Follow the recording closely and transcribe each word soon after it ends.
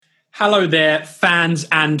Hello there, fans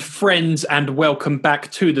and friends, and welcome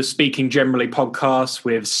back to the Speaking Generally podcast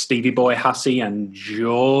with Stevie Boy Hussey and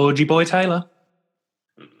Georgie Boy Taylor.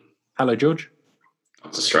 Hello, George.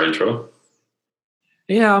 That's a strange one.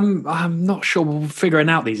 Yeah, I'm not sure we're figuring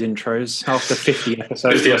out these intros after 50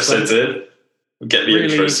 episodes. 50 episodes in. Get the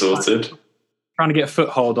intro sorted. Trying to get a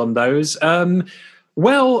foothold on those.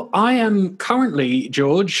 Well, I am currently,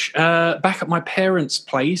 George, back at my parents'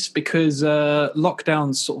 place because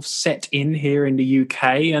lockdown's sort of set in here in the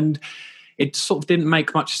UK, and it sort of didn't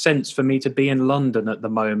make much sense for me to be in London at the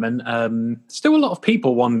moment. Still a lot of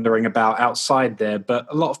people wandering about outside there, but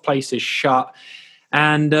a lot of places shut.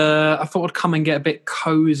 And I thought I'd come and get a bit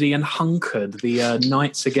cozy and hunkered. The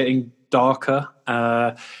nights are getting darker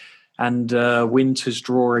and winter's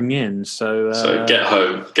drawing in. So get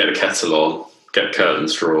home, get a kettle on. Get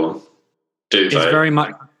curtains drawn. It's very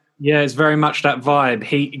much that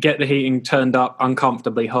vibe. Get the heating turned up,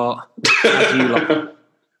 uncomfortably hot, as you like.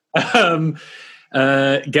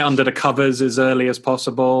 Get under the covers as early as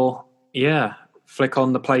possible. Yeah, flick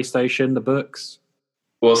on the PlayStation, the books.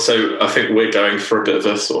 Well, so I think we're going for a bit of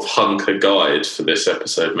a sort of hunker guide for this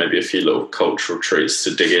episode. Maybe a few little cultural treats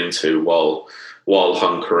to dig into while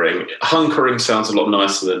hunkering. Hunkering sounds a lot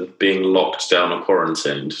nicer than being locked down or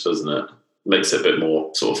quarantined, doesn't it? Makes it a bit more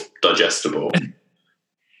sort of digestible.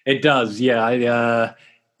 It does, yeah.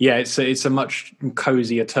 It's a much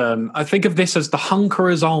cozier term. I think of this as the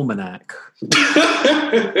Hunkerer's Almanac.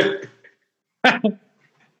 the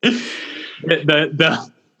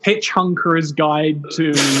Hitch Hunkerer's Guide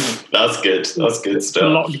to... That's good stuff.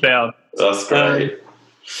 Lockdown. That's great.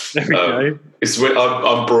 There we go.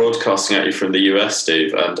 I'm broadcasting at you from the US,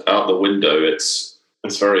 Steve, and out the window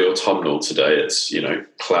it's very autumnal today. It's,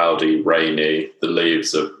 cloudy, rainy. The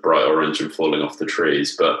leaves are bright orange and falling off the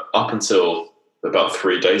trees. But up until about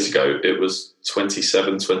 3 days ago, it was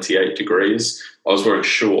 27, 28 degrees. I was wearing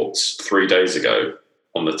shorts 3 days ago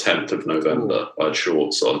on the 10th of November. I had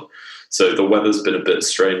shorts on. So the weather's been a bit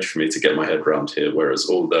strange for me to get my head around here, whereas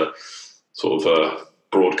all the sort of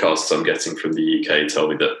broadcasts I'm getting from the UK tell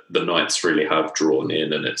me that the nights really have drawn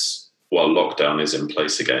in, and while lockdown is in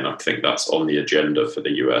place again, I think that's on the agenda for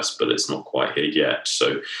the US, but it's not quite here yet.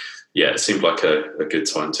 So, yeah, it seemed like a good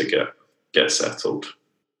time to get settled.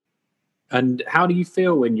 And how do you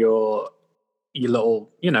feel in your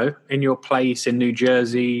little, in your place in New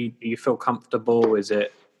Jersey? Do you feel comfortable? Is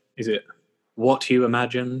it what you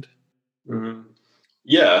imagined? Mm.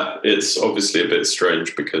 Yeah, it's obviously a bit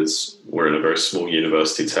strange because we're in a very small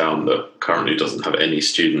university town that currently doesn't have any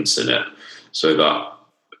students in it. So that,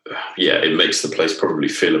 it makes the place probably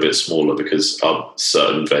feel a bit smaller because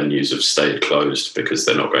certain venues have stayed closed because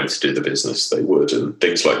they're not going to do the business they would and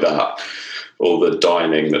things like that. All the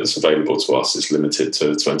dining that's available to us is limited to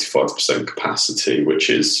 25% capacity, which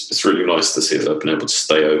it's really nice to see that they've been able to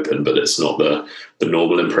stay open, but it's not the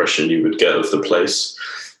normal impression you would get of the place.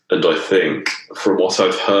 And I think from what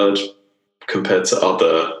I've heard, compared to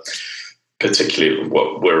other, particularly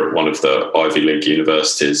we're at one of the Ivy League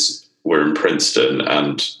universities, we're in Princeton,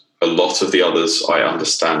 and a lot of the others I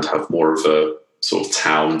understand have more of a sort of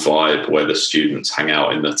town vibe where the students hang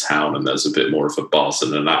out in the town and there's a bit more of a buzz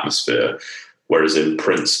and an atmosphere. Whereas in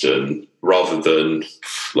Princeton, rather than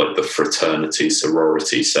like the fraternity,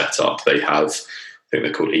 sorority setup, they have, I think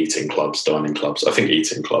they're called eating clubs, dining clubs. I think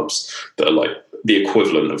eating clubs that are like the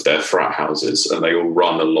equivalent of their frat houses, and they all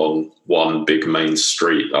run along one big main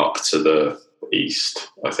street up to the east,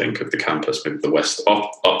 I think, of the campus, maybe the west,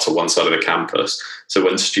 up to one side of the campus. So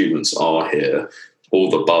when students are here, all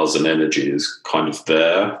the buzz and energy is kind of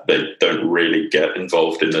there. They don't really get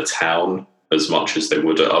involved in the town as much as they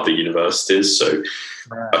would at other universities. So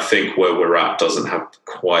right. I think where we're at doesn't have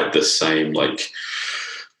quite the same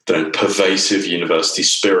pervasive university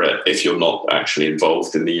spirit if you're not actually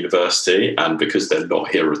involved in the university. And because they're not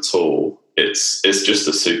here at all, it's just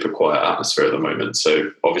a super quiet atmosphere at the moment.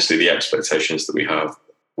 So obviously the expectations that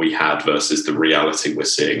we had versus the reality we're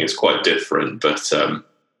seeing is quite different. But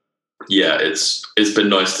it's been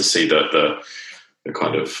nice to see that the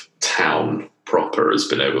kind of town proper has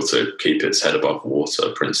been able to keep its head above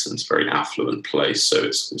water. Princeton's a very affluent place, so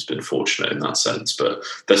it's been fortunate in that sense. But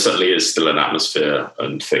there certainly is still an atmosphere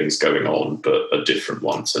and things going on, but a different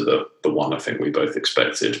one to the one I think we both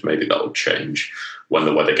expected. Maybe that will change when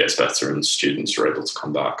the weather gets better and students are able to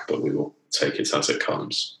come back, but we will take it as it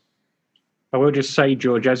comes. I will just say,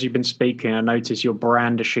 George, as you've been speaking, I notice you're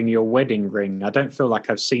brandishing your wedding ring. I don't feel like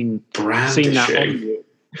I've seen that on you.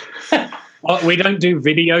 We don't do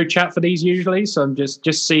video chat for these usually, so I'm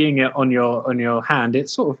just seeing it on your hand. It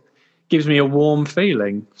sort of gives me a warm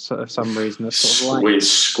feeling for some reason. It's sort of like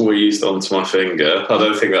squeezed onto my finger. I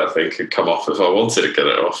don't think that thing could come off if I wanted to get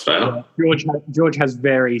it off now. George has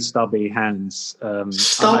very stubby hands.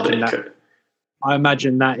 Stubby? I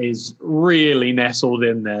imagine that is really nestled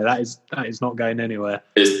in there. That is not going anywhere.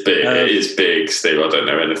 It's big. It is big, Steve. I don't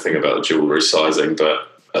know anything about jewellery sizing, but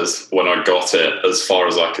when I got it, as far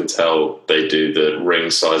as I can tell, they do the ring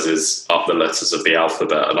sizes up the letters of the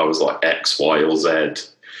alphabet, and I was like X, Y, or Z.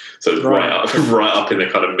 So it's right up in the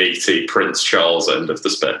kind of meaty Prince Charles end of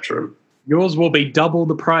the spectrum. Yours will be double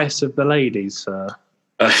the price of the ladies, sir.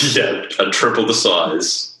 Yeah, and triple the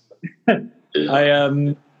size.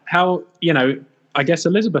 Yeah. I guess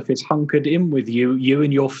Elizabeth is hunkered in with you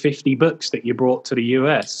and your 50 books that you brought to the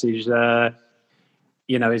US. Is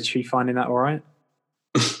she finding that all right?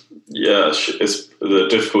 Yeah, the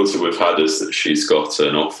difficulty we've had is that she's got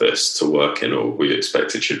an office to work in, or we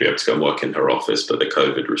expected she'd be able to go and work in her office, but the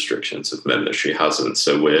COVID restrictions have meant that she hasn't.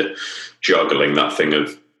 So we're juggling that thing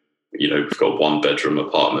of, we've got 1-bedroom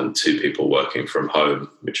apartment, 2 people working from home,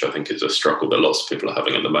 which I think is a struggle that lots of people are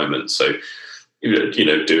having at the moment. So, doing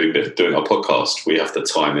our podcast, we have to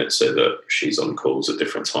time it so that she's on calls at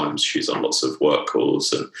different times. She's on lots of work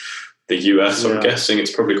calls, and the US, I'm guessing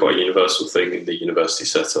it's probably quite a universal thing in the university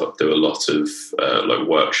setup. Do a lot of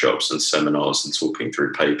workshops and seminars and talking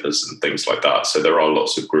through papers and things like that. So there are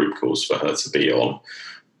lots of group calls for her to be on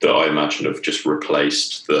that I imagine have just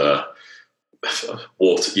replaced the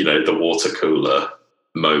water cooler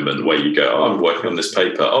moment where you go, I'm working on this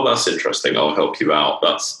paper. Oh, that's interesting. I'll help you out.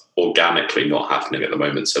 That's organically not happening at the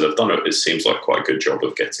moment. So they've done it seems like quite a good job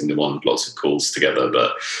of getting them on lots of calls together.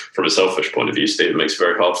 But from a selfish point of view, Steve, it makes it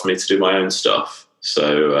very hard for me to do my own stuff.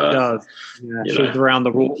 So she's around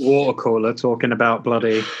the water cooler talking about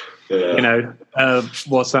bloody,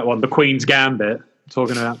 what's that one? The Queen's Gambit.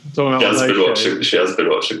 Talking about. She has been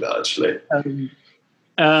watching that actually.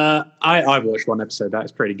 I watched one episode.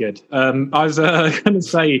 That's pretty good. I was going to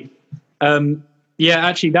say.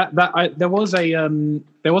 Actually, there was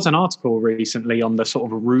an article recently on the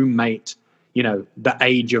sort of roommate, the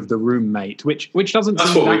age of the roommate, which doesn't.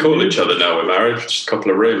 That's what we call each other now. We're married, just a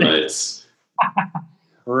couple of roommates.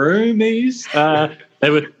 Roomies.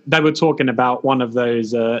 They were talking about one of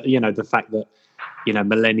those, the fact that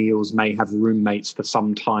millennials may have roommates for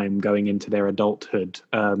some time going into their adulthood,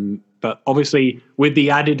 but obviously with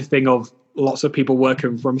the added thing of lots of people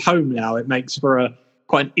working from home now, it makes for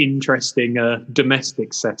quite an interesting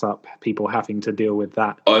domestic setup, people having to deal with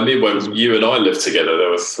that. I mean, when you and I lived together, there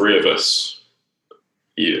were 3 of us,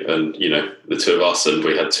 the 2 of us, and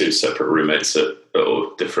we had 2 separate roommates at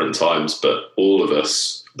different times, but all of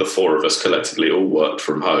us, the 4 of us collectively, all worked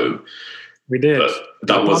from home. We did. But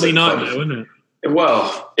that was a nightmare, wasn't it?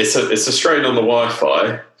 Well, it's a strain on the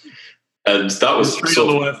Wi-Fi. And that was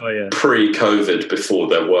sort of pre-COVID, before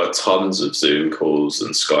there were tons of Zoom calls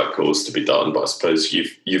and Skype calls to be done. But I suppose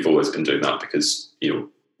you've always been doing that because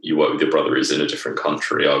you work with your brother who's in a different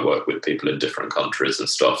country. I work with people in different countries and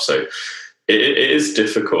stuff. So it is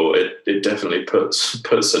difficult. It definitely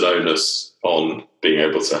puts an onus on being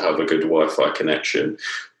able to have a good Wi-Fi connection.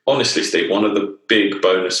 Honestly, Steve, one of the big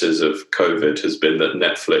bonuses of COVID has been that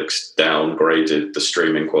Netflix downgraded the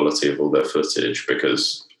streaming quality of all their footage,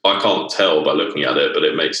 because I can't tell by looking at it, but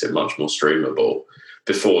it makes it much more streamable.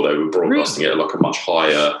 Before, they were broadcasting it at like a much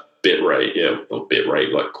higher bit rate, not bit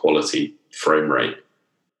rate, like quality frame rate.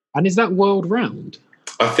 And is that world round?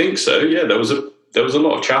 I think so. Yeah, there was a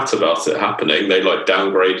lot of chat about it happening. They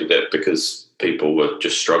downgraded it because people were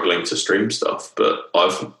just struggling to stream stuff. But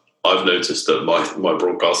I've noticed that my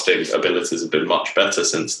broadcasting abilities have been much better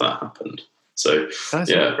since that happened. So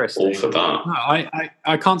that's interesting. All for that. No,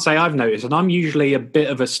 I can't say I've noticed, and I'm usually a bit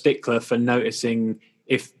of a stickler for noticing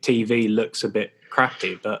if TV looks a bit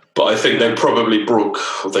crappy. But I think they probably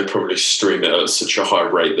stream it at such a high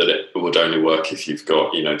rate that it would only work if you've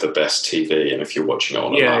got the best TV, and if you're watching it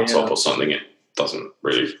on a laptop or something, it doesn't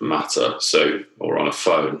really matter. So, or on a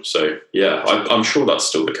phone. So I'm sure that's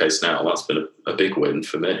still the case now. That's been a big win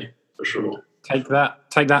for me, for sure. Take that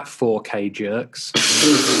 4K jerks.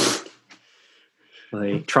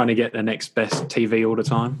 Trying to get the next best TV all the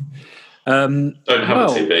time. Don't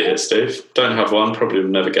have a TV here, Steve. Don't have one. Probably will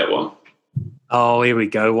never get one. Oh, here we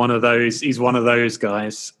go. One of those. He's one of those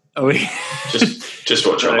guys. Just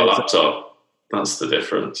watch on my laptop. That's the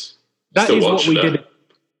difference. That is what we did.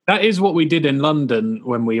 That is what we did in London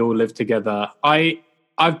when we all lived together.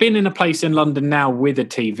 I've been in a place in London now with a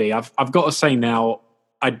TV. I've got to say now,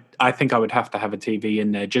 I think I would have to have a TV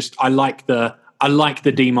in there. I like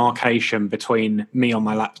the demarcation between me on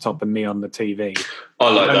my laptop and me on the TV. I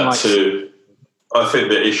like that too. I think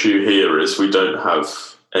the issue here is we don't have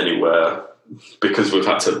anywhere, because we've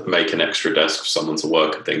had to make an extra desk for someone to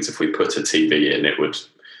work and things. If we put a TV in, it would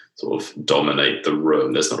sort of dominate the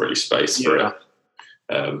room. There's not really space for it.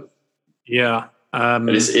 And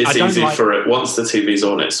it's easy for it. Once the TV's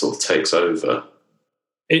on, it sort of takes over.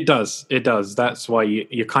 It does. That's why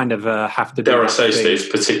you kind of have to. Dare I say, Steve,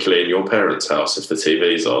 particularly in your parents' house, if the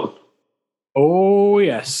TV's on. Oh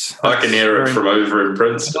yes, I can hear it from over in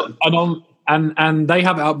Princeton. And they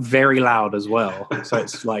have it up very loud as well, so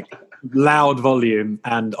it's like loud volume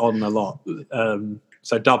and on a lot.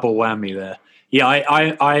 So double whammy there. Yeah,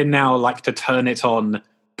 I now like to turn it on,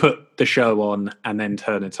 put the show on, and then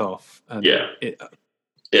turn it off. And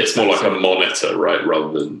it's more like a monitor, right,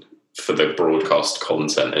 rather than for the broadcast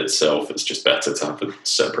content itself. It's just better to have a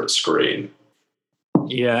separate screen.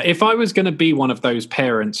 Yeah, if I was going to be one of those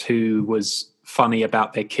parents who was funny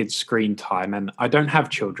about their kids' screen time, and I don't have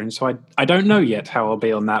children, so I don't know yet how I'll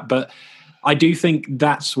be on that, but I do think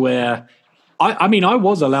that's where I mean, I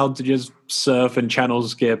was allowed to just surf and channel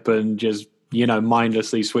skip and just,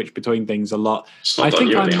 mindlessly switch between things a lot. It's not done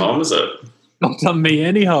you any harm, is it? Not done me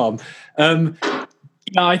any harm.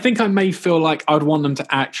 I think I may feel like I'd want them to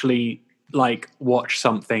actually watch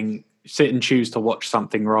something, sit and choose to watch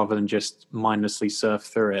something rather than just mindlessly surf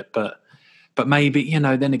through it. But maybe,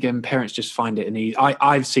 then again, parents just find it an easy.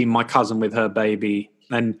 I've seen my cousin with her baby,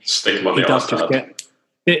 and stick them on the iPad.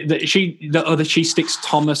 She sticks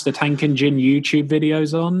Thomas the Tank Engine YouTube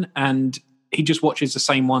videos on, and he just watches the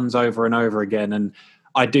same ones over and over again. And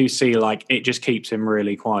I do see it just keeps him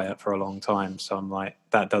really quiet for a long time. So I'm like,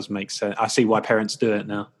 that does make sense. I see why parents do it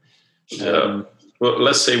now. Yeah. Well,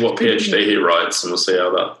 let's see what PhD he writes, and we'll see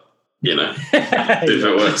how that, if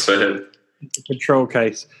it works for him. Control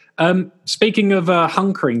case. Speaking of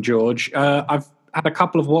hunkering, George, I've had a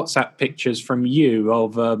couple of WhatsApp pictures from you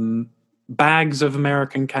of bags of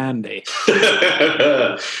American candy.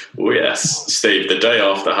 Oh, yes, Steve, the day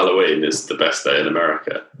after Halloween is the best day in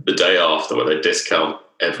America. The day after, where they discount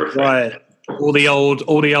everything. Right. All the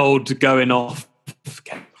old going off.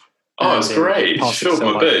 Oh, it's great. It's filled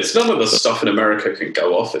my boots. None of the stuff in America can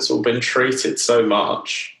go off. It's all been treated so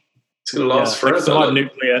much. It's going to last forever. Survive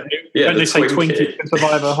nuclear. Yeah, they say Twinkies can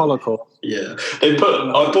survive a Holocaust. Yeah. I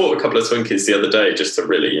bought a couple of Twinkies the other day just to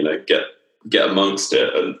really, get amongst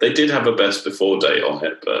it. And they did have a best before date on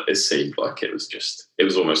it, but it seemed like it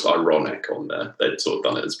was almost ironic on there. They'd sort of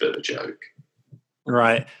done it as a bit of a joke.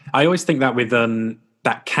 Right. I always think that with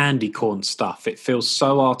that candy corn stuff, it feels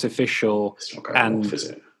so artificial and off, is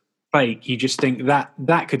it? Fake. You just think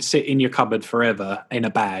that could sit in your cupboard forever in a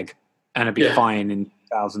bag and it'd be fine in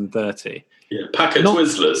 2030. Yeah, pack of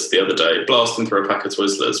Twizzlers the other day, blasting through a pack of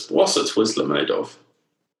Twizzlers. What's a Twizzler made of?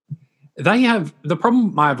 They have the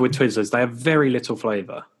problem I have with Twizzlers. They have very little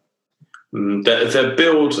flavour. They're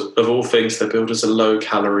billed, of all things, they're billed as a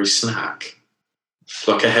low-calorie snack,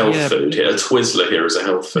 like a health food. A Twizzler here is a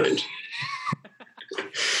health food.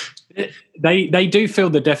 They do feel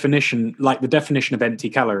the definition of empty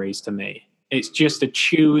calories to me. It's just a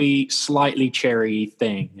chewy, slightly cherry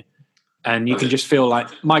thing. And you can just feel like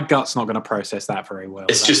my gut's not going to process that very well.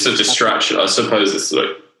 It's just a distraction. I suppose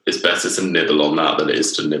it's better to nibble on that than it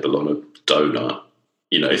is to nibble on a donut.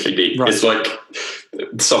 If you need, It's like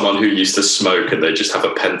someone who used to smoke and they just have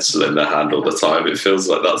a pencil in their hand all the time. It feels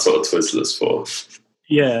like that's what a Twizzler's for.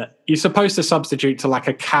 Yeah, you're supposed to substitute to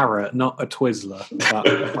a carrot, not a Twizzler.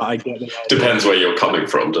 But I get it. Depends where you're coming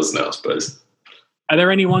from, doesn't it, I suppose? Are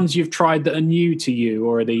there any ones you've tried that are new to you,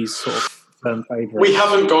 or are these sort of favourites? We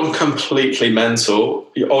haven't gone completely mental.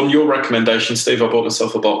 On your recommendation, Steve, I bought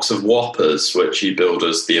myself a box of Whoppers, which you build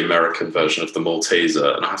as the American version of the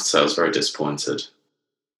Malteser, and I have to say I was very disappointed.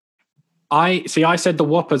 I said the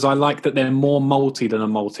Whoppers, I like that they're more malty than a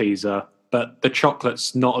Malteser, but the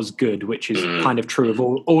chocolate's not as good, which is kind of true of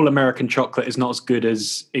all American chocolate is not as good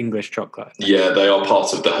as English chocolate. Yeah, they are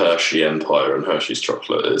part of the Hershey empire, and Hershey's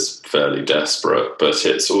chocolate is fairly desperate, but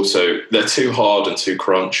it's also, they're too hard and too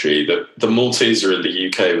crunchy. The Malteser in the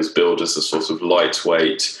UK was billed as a sort of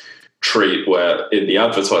lightweight treat, where in the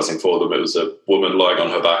advertising for them, it was a woman lying on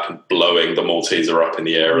her back and blowing the Malteser up in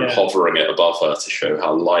the air and hovering it above her to show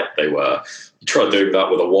how light they were. You try doing that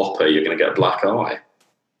with a Whopper, you're going to get a black eye.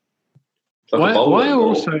 Why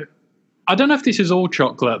also, I don't know if this is all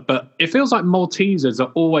chocolate, but it feels like Maltesers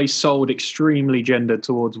are always sold extremely gendered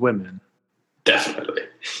towards women. Definitely,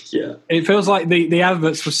 yeah. It feels like the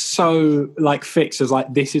adverts were so fixed as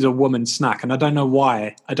this is a woman's snack, and I don't know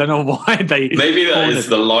why. They maybe that is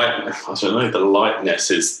the light. I don't know. The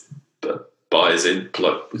lightness is pays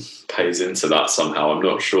into that somehow. I'm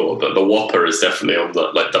not sure, but the Whopper is definitely on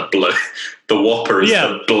the Whopper is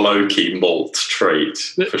the blokey malt treat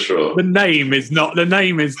for sure. The name is not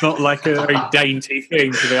like a very dainty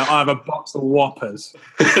thing to be. I have a box of Whoppers.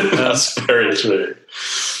 That's very true.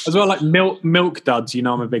 As well, like milk duds.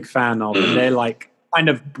 I'm a big fan of, and they're like kind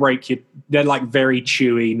of they're like very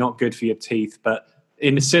chewy, not good for your teeth. But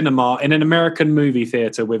in the cinema, in an American movie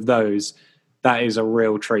theater with those, that is a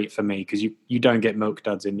real treat for me because you don't get milk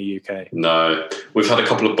duds in the UK. No, we've had a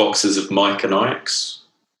couple of boxes of Mike and Ike's.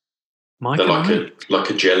 They're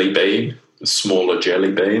like a jelly bean, a smaller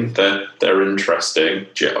jelly bean. They're interesting.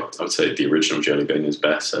 I would say the original jelly bean is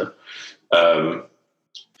better. I'm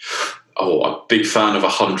a big fan of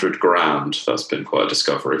 100 Grand. That's been quite a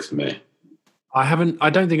discovery for me. I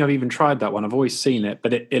don't think I've even tried that one. I've always seen it,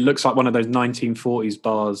 but it looks like one of those 1940s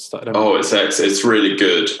bars. That I don't it's really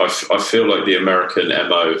good. I feel like the American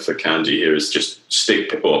MO for candy here is just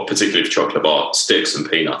particularly for chocolate bar, stick some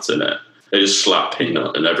peanuts in it. They just slap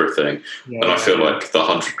peanut and everything. Yeah, and I feel like the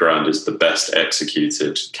 100 Grand is the best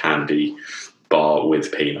executed candy bar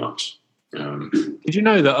with peanuts. Did you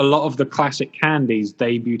know that a lot of the classic candies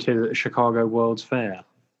debuted at the Chicago World's Fair?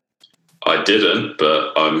 I didn't,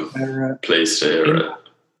 but I'm pleased to hear it.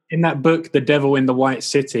 In that book, The Devil in the White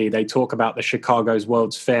City, they talk about the Chicago's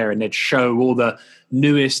World's Fair, and they'd show all the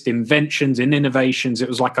newest inventions and innovations. It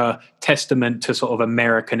was like a testament to sort of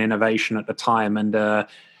American innovation at the time. And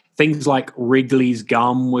things like Wrigley's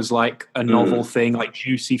gum was like a novel thing, like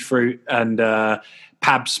Juicy Fruit, and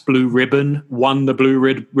Pabst Blue Ribbon won the Blue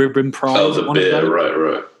Ribbon Prize. Oh, the beer,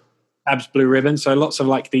 right. Pabst Blue Ribbon. So lots of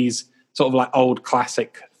like these sort of like old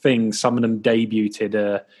classic things. Some of them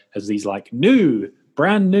debuted as these like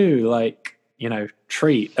brand new, like,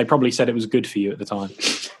 treat. They probably said it was good for you at the time.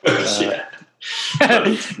 Yeah.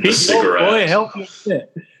 The cigarette. Boy, help me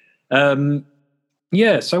sit. So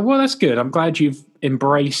that's good. I'm glad you've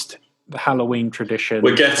embraced the Halloween tradition.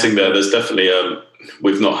 We're getting there. There's definitely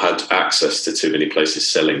we've not had access to too many places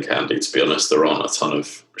selling candy, to be honest. There aren't a ton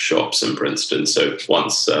of shops in Princeton. So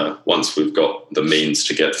once we've got the means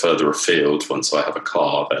to get further afield, once I have a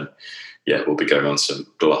car, then we'll be going on some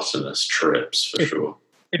gluttonous trips for sure.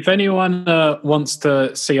 If anyone wants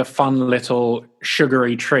to see a fun little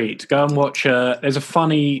sugary treat, go and watch. There's a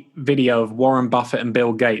funny video of Warren Buffett and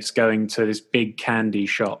Bill Gates going to this big candy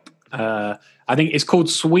shop. I think it's called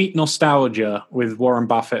Sweet Nostalgia with Warren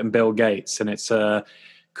Buffett and Bill Gates. And it's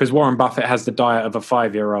because Warren Buffett has the diet of a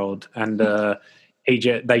 5-year-old, and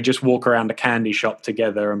they just walk around a candy shop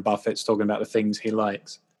together, and Buffett's talking about the things he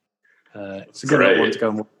likes. It's a good one to go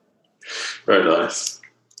and watch. Very nice.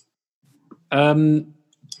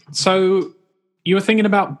 So you were thinking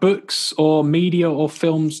about books or media or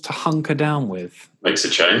films to hunker down with? Makes a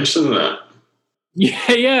change, doesn't it?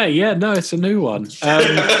 Yeah. No, it's a new one.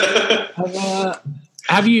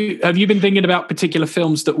 Have you been thinking about particular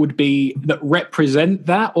films that represent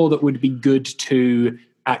that, or that would be good to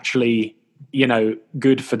actually,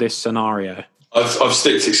 good for this scenario?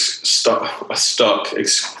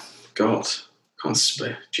 God. Can't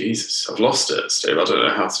speak. Jesus, I've lost it, Steve. I don't know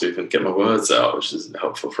how to even get my words out, which isn't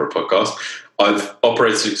helpful for a podcast. I've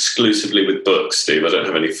operated exclusively with books, Steve. I don't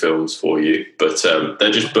have any films for you, but they're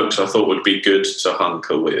just books I thought would be good to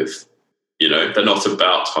hunker with. They're not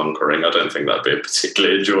about hunkering. I don't think that'd be a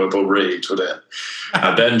particularly enjoyable read, would it?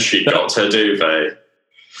 And then she got her duvet.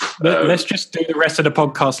 Let's just do the rest of the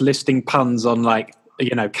podcast listing puns on, like,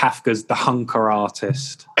 Kafka's The Hunker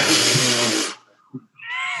Artist.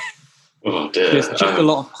 Oh dear! There's just a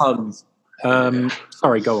lot of puns.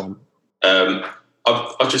 Sorry, go on.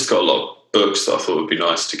 I've just got a lot of books that I thought would be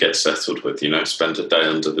nice to get settled with. Spend a day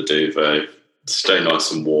under the duvet, stay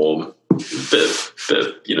nice and warm. Bit of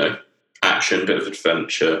action, bit of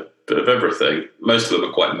adventure, bit of everything. Most of them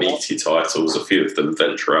are quite meaty titles. A few of them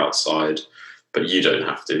venture outside, but you don't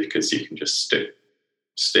have to, because you can just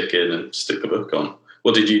stick in and stick the book on.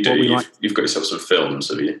 What did you do? You've got yourself some films,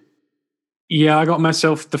 have you? Yeah, I got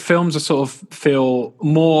myself, the films are sort of feel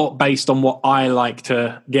more based on what I like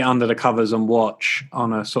to get under the covers and watch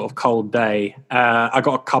on a sort of cold day. I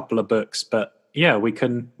got a couple of books, but yeah,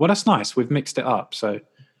 that's nice. We've mixed it up. So,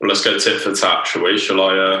 well, let's go tit for tat, shall we? Shall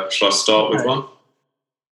I start with one?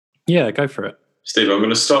 Yeah, go for it. Steve, I'm going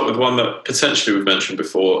to start with one that potentially we've mentioned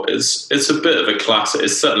before. It's a bit of a classic.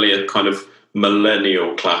 It's certainly a kind of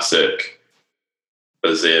millennial classic,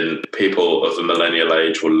 as in people of the millennial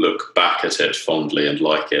age will look back at it fondly and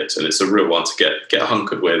like it. And it's a real one to get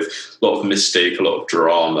hunkered with. A lot of mystique, a lot of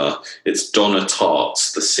drama. It's Donna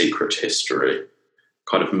Tartt's The Secret History.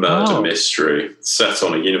 kind of murder mystery set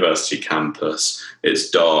on a university campus. It's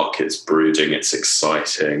dark, it's brooding, it's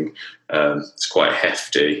exciting, it's quite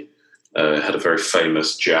hefty. It had a very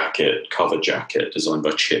famous cover jacket designed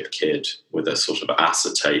by Chip Kidd with a sort of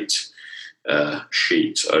acetate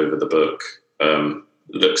sheet over the book.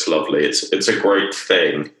 Looks lovely. It's a great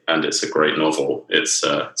thing, and it's a great novel. It's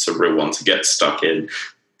a real one to get stuck in.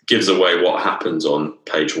 Gives away what happens on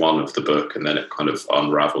page 1 of the book, and then it kind of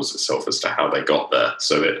unravels itself as to how they got there.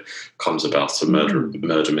 So it comes about a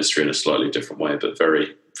murder mystery in a slightly different way, but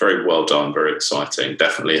very, very well done, very exciting.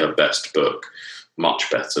 Definitely her best book,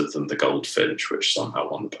 much better than The Goldfinch, which somehow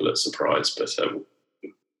won the Pulitzer Prize. But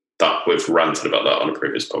that we've ranted about that on a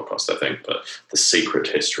previous podcast, I think. But The Secret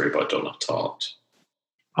History by Donna Tartt.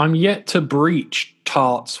 I'm yet to breach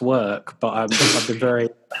Tartt's work, but I've been very...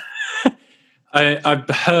 I've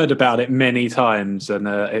heard about it many times, and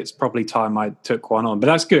it's probably time I took one on. But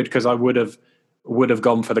that's good, because I would have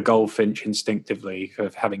gone for The Goldfinch instinctively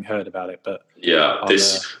of having heard about it. But yeah,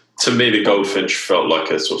 to me, The Goldfinch felt like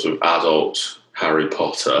a sort of adult Harry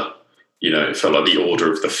Potter. It felt like The Order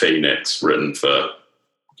of the Phoenix written for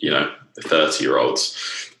the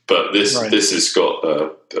 30-year-olds. But this has got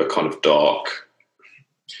a kind of dark,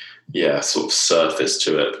 sort of surface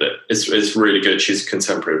to it, but it's really good. She's a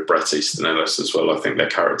contemporary of Bret Easton Ellis as well. I think their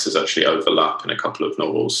characters actually overlap in a couple of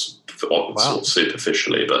novels, sort of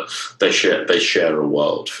superficially, but they share a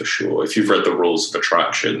world for sure. If you've read The Rules of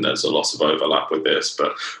Attraction, there's a lot of overlap with this,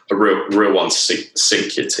 but a real one to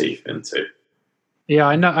sink your teeth into. Yeah,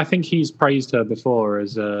 I know. I think he's praised her before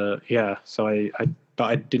as So but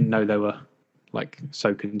I didn't know they were like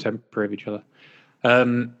so contemporary of each other.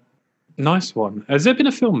 Nice one. Has there been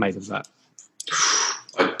a film made of that?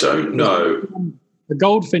 I don't know. The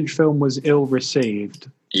Goldfinch film was ill received.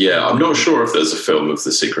 Yeah, I'm not sure if there's a film of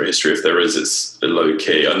The Secret History. If there is, it's low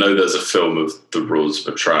key. I know there's a film of The Rules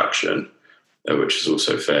of Attraction, which is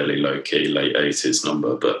also fairly low key, late 80s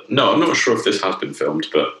number. But no, I'm not sure if this has been filmed,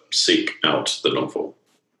 but seek out the novel.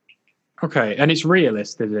 Okay, and it's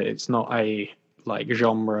realist, is it? It's not a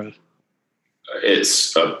genre.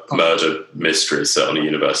 It's a murder mystery set on a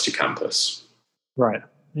university campus. Right.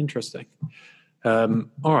 Interesting. All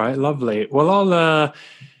right. Lovely. Well,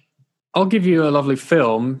 I'll give you a lovely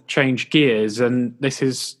film, change gears, and this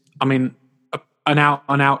is, an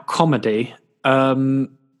out comedy,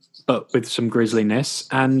 but with some grisliness,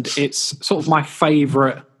 and it's sort of my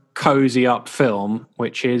favourite cozy up film,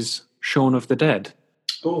 which is Shaun of the Dead.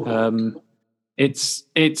 It's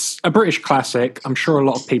a British classic. I'm sure a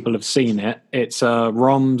lot of people have seen it. It's a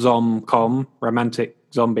rom-com, romantic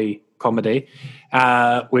zombie comedy,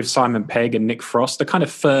 with Simon Pegg and Nick Frost. The kind of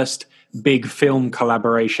first big film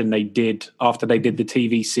collaboration they did after they did the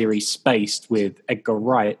TV series Spaced with Edgar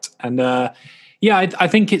Wright. And I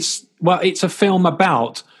think it's a film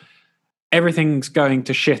about everything's going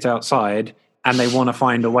to shit outside, and they want to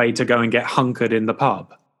find a way to go and get hunkered in the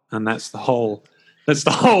pub, and that's the whole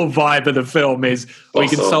vibe of the film is we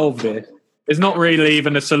can solve this. There's not really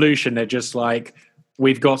even a solution. They're just like,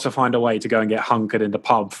 we've got to find a way to go and get hunkered in the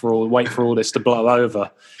pub wait for all this to blow over.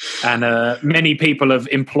 And many people have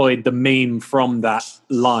employed the meme from that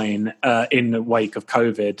line in the wake of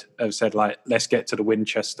COVID, have said let's get to the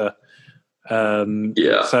Winchester.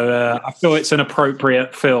 So I feel it's an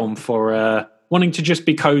appropriate film for wanting to just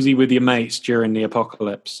be cozy with your mates during the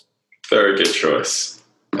apocalypse. Very good choice.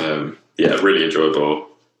 Really enjoyable.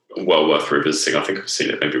 Well worth revisiting. I think I've seen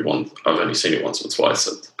it maybe once. I've only seen it once or twice.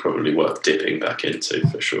 So probably worth dipping back into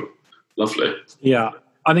for sure. Lovely. Yeah,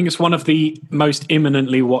 I think it's one of the most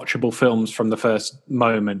imminently watchable films from the first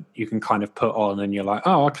moment you can kind of put on, and you're like,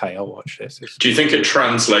 oh, okay, I'll watch this. Do you think it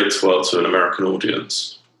translates well to an American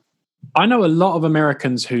audience? I know a lot of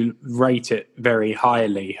Americans who rate it very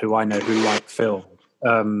highly, who I know who like film.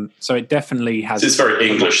 So it definitely has... It's very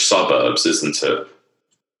English suburbs, isn't it?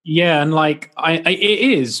 Yeah, and it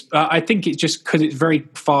is. I think it's just because it's very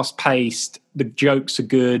fast-paced, the jokes are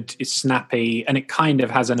good, it's snappy, and it kind of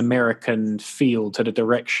has an American feel to the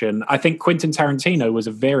direction. I think Quentin Tarantino was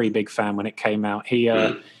a very big fan when it came out. He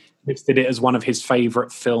listed it as one of his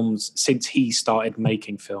favourite films since he started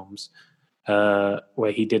making films,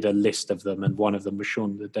 where he did a list of them, and one of them was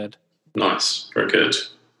Shaun of the Dead. Nice, very good.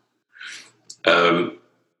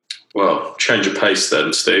 Well, change of pace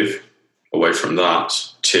then, Steve. Away from that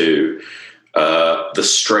to The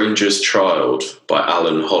Stranger's Child by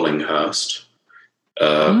Alan Hollinghurst.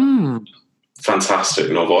 Fantastic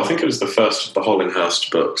novel. I think it was the first of the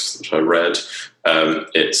Hollinghurst books that I read.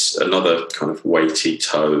 It's another kind of weighty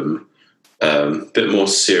tome, bit more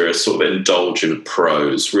serious, sort of indulgent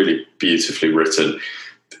prose, really beautifully written.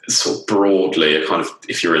 sort of broadly a kind of,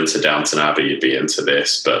 if you're into Downton Abbey, you'd be into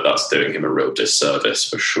this, but that's doing him a real disservice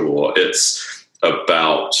for sure. It's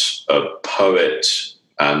about a poet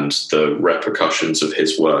and the repercussions of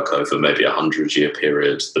his work over maybe 100-year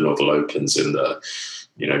period. The novel opens in the,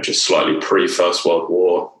 just slightly pre-First World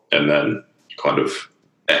War, and then kind of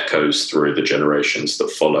echoes through the generations that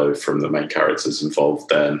follow from the main characters involved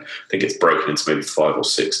then. I think it's broken into maybe 5 or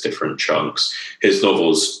 6 different chunks. His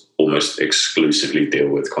novels almost exclusively deal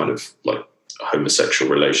with kind of like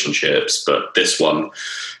homosexual relationships, but this one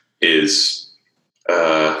is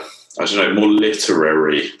more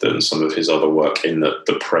literary than some of his other work, in that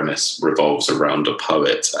the premise revolves around a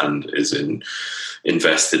poet and is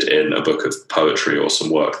invested in a book of poetry or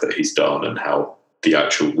some work that he's done, and how the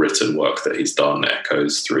actual written work that he's done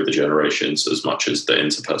echoes through the generations as much as the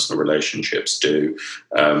interpersonal relationships do.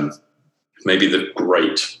 Maybe the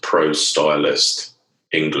great prose stylist,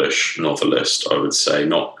 English novelist, I would say,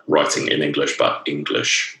 not writing in English, but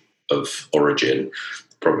English of origin,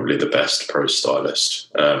 probably the best prose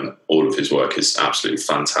stylist. All of his work is absolutely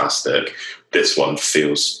fantastic. This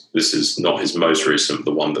is not his most recent,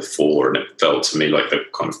 the one before, and it felt to me like the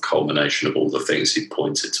kind of culmination of all the things he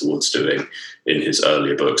pointed towards doing in his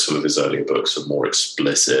earlier books. Some of his earlier books are more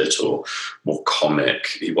explicit or more comic.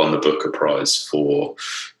 He won the Booker Prize for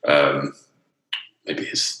maybe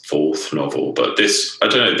his 4th novel, but this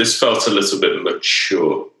felt a little bit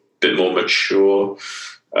more mature,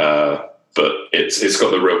 but it's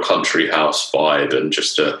got the real country house vibe, and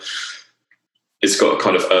it's got a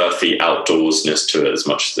kind of earthy outdoorsness to it as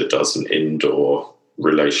much as it does an indoor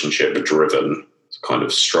relationship driven kind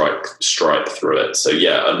of stripe through it. So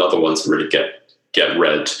yeah, another one to really get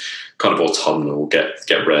read, kind of autumnal,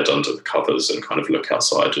 get read under the covers and kind of look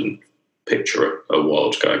outside and picture a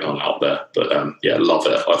world going on out there. But love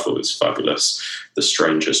it. I thought it was fabulous. The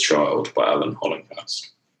Stranger's Child by Alan Hollinghurst.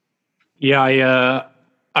 Yeah,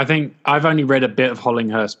 I think I've only read a bit of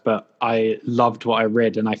Hollinghurst, but I loved what I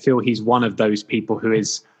read, and I feel he's one of those people who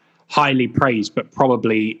is highly praised, but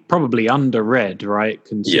probably underread, right?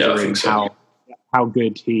 Considering I think so. how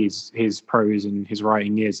good his prose and his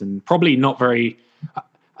writing is, and probably not very.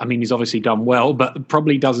 I mean, he's obviously done well, but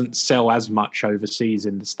probably doesn't sell as much overseas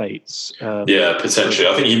in the States. Potentially.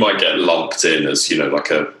 I think he might get lumped in as, like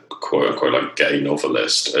a quote unquote like gay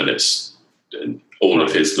novelist, and all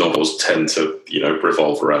of his novels tend to,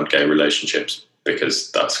 revolve around gay relationships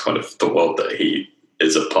because that's kind of the world that he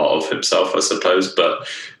is a part of himself, I suppose. But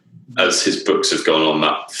as his books have gone on,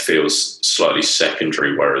 that feels slightly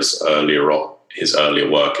secondary, whereas his earlier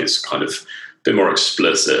work is kind of a bit more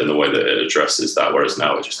explicit in the way that it addresses that, whereas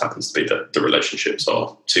now it just happens to be that the relationships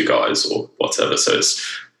are 2 guys or whatever. So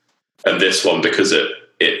and this one, because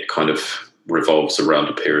it kind of revolves around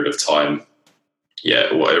a period of time,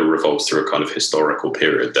 it revolves through a kind of historical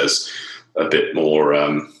period. There's a bit more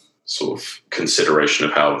sort of consideration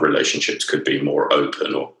of how relationships could be more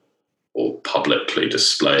open or publicly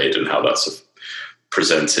displayed, and how that's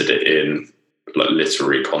presented in like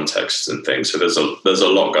literary contexts and things. So there's a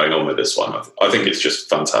lot going on with this one. I think it's just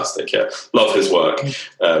fantastic. Yeah, love his work.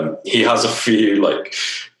 He has a few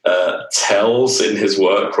tells in his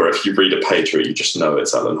work where if you read a page where you just know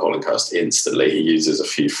it's Alan Hollinghurst instantly. He uses a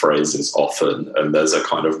few phrases often, and there's a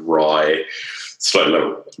kind of wry, slightly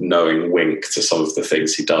knowing wink to some of the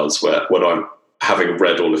things he does, where when I'm having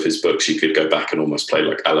read all of his books, you could go back and almost play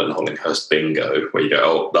like Alan Hollinghurst bingo, where you go,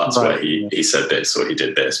 oh, that's right, where he said this or he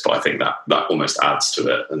did this. But I think that almost adds to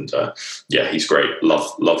it. And he's great.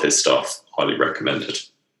 Love his stuff. Highly recommended.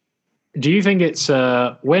 Do you think it's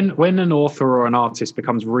when an author or an artist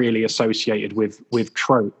becomes really associated with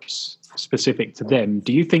tropes specific to them?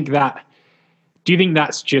 Do you think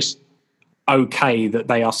that's just okay that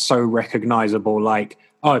they are so recognizable? Like,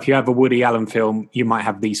 oh, if you have a Woody Allen film, you might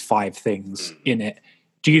have these 5 things in it.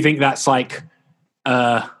 Do you think that's like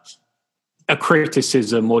a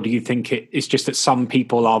criticism, or do you think it's just that some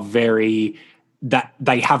people are that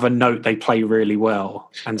they have a note they play really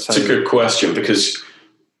well? And so it's a good question, because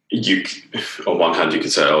on one hand, you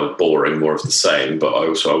could say, oh, boring, more of the same, but I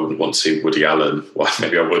wouldn't want to see Woody Allen. Well,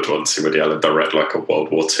 maybe I would want to see Woody Allen direct like a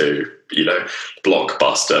World War II,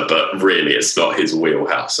 blockbuster, but really it's not his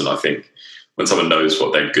wheelhouse. And I think when someone knows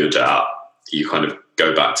what they're good at, you kind of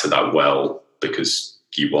go back to that well because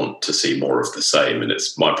you want to see more of the same. And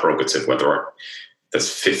it's my prerogative whether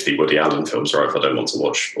there's 50 Woody Allen films, or if I don't want to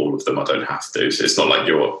watch all of them, I don't have to. So it's not like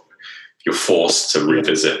you're forced to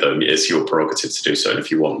revisit them. It's your prerogative to do so. And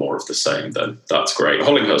if you want more of the same, then that's great.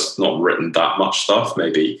 Hollinghurst's not written that much stuff,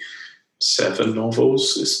 maybe 7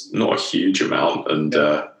 novels. It's not a huge amount. And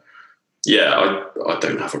I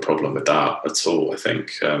don't have a problem with that at all. I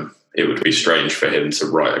think it would be strange for him to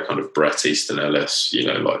write a kind of Bret Easton Ellis,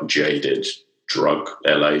 like jaded drug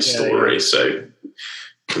LA story. Yeah. So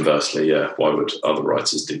conversely, why would other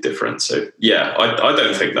writers do different? So I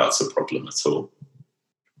don't think that's a problem at all.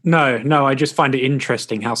 No, I just find it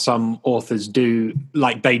interesting how some authors do,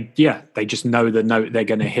 like they just know the note they're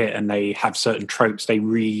going to hit, and they have certain tropes they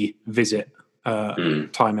revisit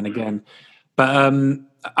time and again. But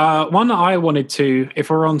one that I wanted to, if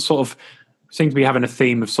we're on sort of, seem to be having a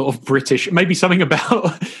theme of sort of British, maybe something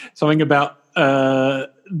about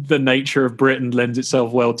the nature of Britain lends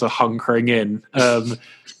itself well to hunkering in.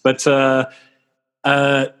 But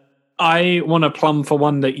I want to plumb for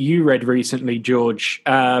one that you read recently, George,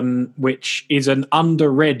 which is an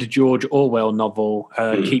underread George Orwell novel,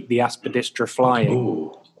 Keep the Aspidistra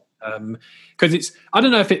Flying. Because it's, I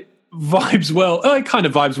don't know if it vibes well. It kind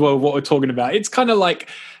of vibes well with what we're talking about. It's kind of like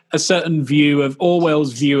a certain view of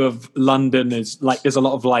Orwell's view of London is like, there's a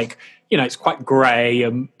lot of like, it's quite grey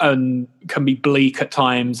and can be bleak at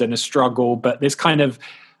times and a struggle, but there's kind of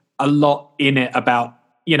a lot in it about,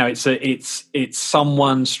 it's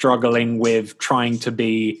someone struggling with trying to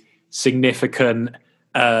be significant,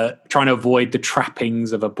 trying to avoid the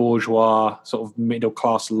trappings of a bourgeois sort of middle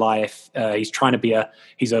class life. He's trying to be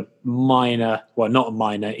he's a minor, well, not a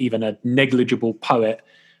minor, even a negligible poet,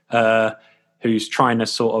 who's trying to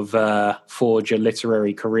sort of forge a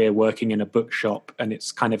literary career working in a bookshop. And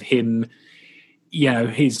it's kind of him,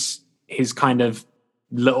 his kind of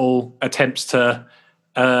little attempts to,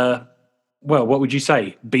 well, what would you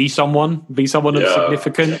say? Be someone of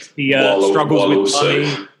significance. He struggles with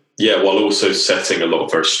money. Yeah, while also setting a lot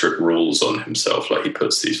of very strict rules on himself. Like he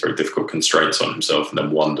puts these very difficult constraints on himself and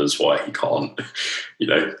then wonders why he can't,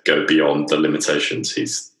 go beyond the limitations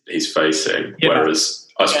he's facing. Yeah. Whereas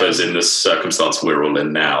I suppose in this circumstance we're all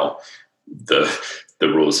in now, the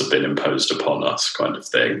rules have been imposed upon us kind of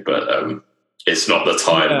thing. But it's not the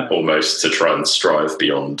time almost to try and strive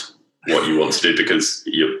beyond what you want to do, because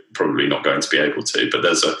you're probably not going to be able to. But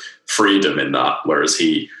there's a freedom in that, whereas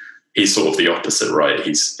he's sort of the opposite, right?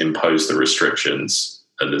 He's imposed the restrictions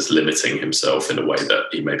and is limiting himself in a way that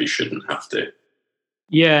he maybe shouldn't have to.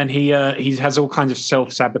 Yeah, and he has all kinds of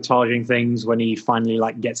self-sabotaging things when he finally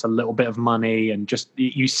gets a little bit of money, and just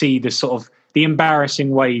you see this sort of the embarrassing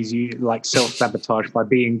ways you self-sabotage by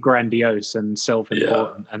being grandiose and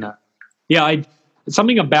self-important. Yeah. And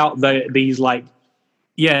something about there's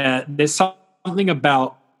something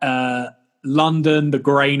about London, the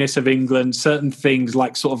greyness of England, certain things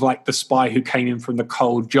like The Spy Who Came In From the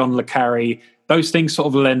Cold, John le Carre, those things sort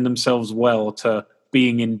of lend themselves well to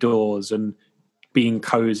being indoors and being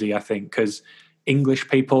cozy, I think, because English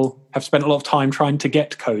people have spent a lot of time trying to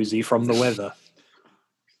get cozy from the weather.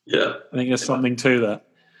 Yeah. I think there's something to that.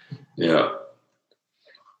 Yeah.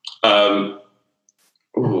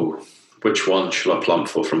 Which one shall I plump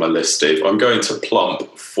for from my list, Steve? I'm going to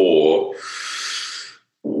plump for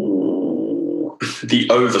The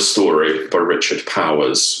Overstory by Richard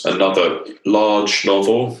Powers, another large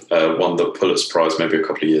novel, won the Pulitzer Prize maybe a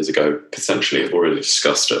couple of years ago. Potentially have already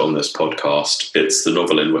discussed it on this podcast. It's the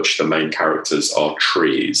novel in which the main characters are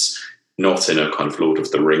trees, not in a kind of Lord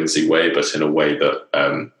of the Ringsy way, but in a way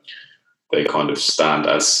that they kind of stand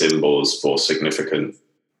as symbols for significant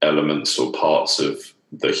elements or parts of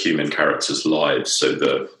the human characters' lives. So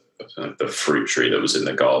the fruit tree that was in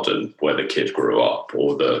the garden where the kid grew up,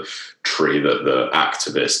 or the tree that the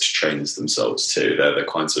activist chains themselves to. They're the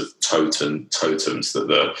kinds of totems that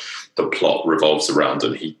the plot revolves around,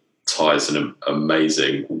 and he ties an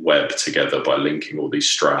amazing web together by linking all these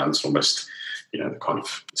strands, almost, the kind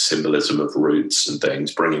of symbolism of roots and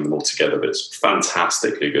things, bringing them all together. But it's a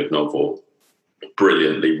fantastically good novel,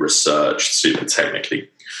 brilliantly researched, super technically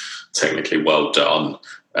well done.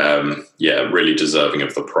 Really deserving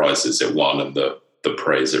of the prizes it won and the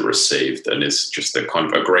praise it received, and is just a kind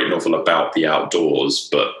of a great novel about the outdoors,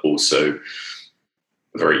 but also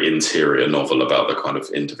a very interior novel about the kind of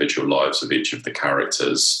individual lives of each of the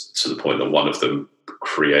characters, to the point that one of them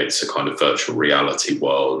creates a kind of virtual reality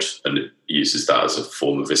world, and it uses that as a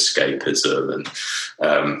form of escapism. And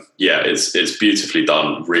it's beautifully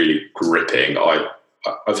done, really gripping.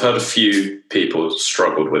 I've heard a few people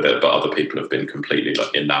struggled with it, but other people have been completely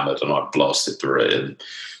enamored, and I've blasted through it in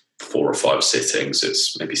 4 or 5 sittings.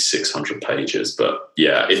 It's maybe 600 pages, but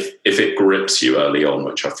if it grips you early on,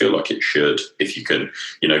 which I feel like it should, if you can,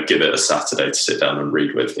 give it a Saturday to sit down and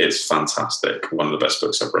read with, it's fantastic. One of the best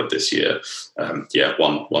books I've read this year.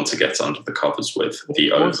 One to get under the covers with. The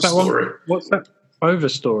Overstory. What's that?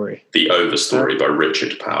 Overstory? The Overstory by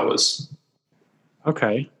Richard Powers.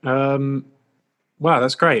 Okay. Wow,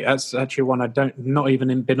 that's great. That's actually one not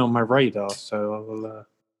even been on my radar. So I will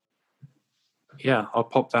Yeah, I'll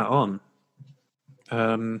pop that on.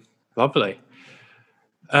 Lovely.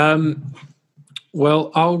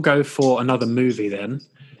 Well, I'll go for another movie then.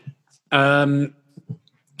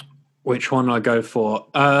 Which one will I go for?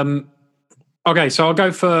 Okay, so I'll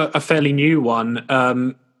go for a fairly new one.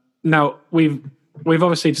 Now we've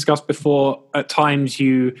obviously discussed before. At times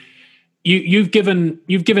you've given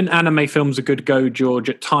anime films a good go, George.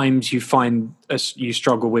 At times you find you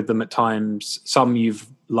struggle with them. At times, some you've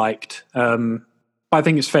liked. I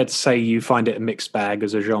think it's fair to say you find it a mixed bag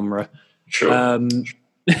as a genre. Sure.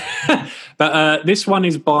 But this one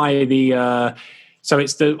is by the. So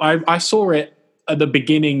it's the. I saw it at the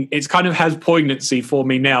beginning. It kind of has poignancy for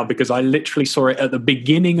me now because I literally saw it at the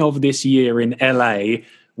beginning of this year in LA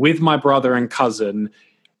with my brother and cousin,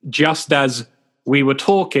 just as we were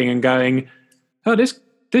talking and going, "Oh, this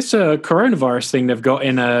coronavirus thing they've got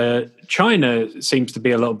in China seems to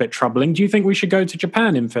be a little bit troubling. Do you think we should go to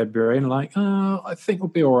Japan in February?" And like, "Oh, I think we'll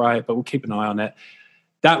be all right, but we'll keep an eye on it."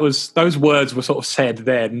 Those words were sort of said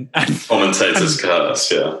then. Commentator's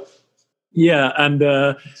curse, yeah. Yeah,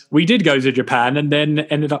 and we did go to Japan, and then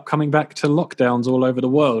ended up coming back to lockdowns all over the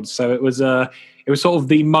world. So it was sort of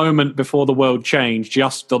the moment before the world changed,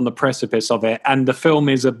 just on the precipice of it. And the film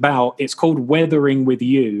it's called Weathering with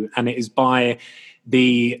You, and it is by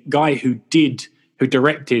the guy who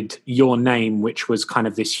directed Your Name, which was kind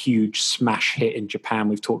of this huge smash hit in Japan.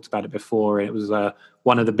 We've talked about it before. It was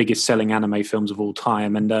one of the biggest selling anime films of all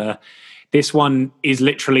time. And this one is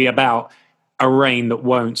literally about a rain that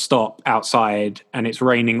won't stop outside, and it's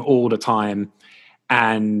raining all the time.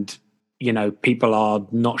 And, people are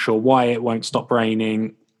not sure why it won't stop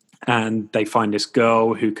raining. And they find this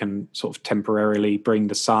girl who can sort of temporarily bring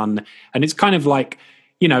the sun. And it's kind of like,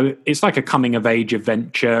 it's like a coming of age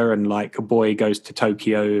adventure, and like a boy goes to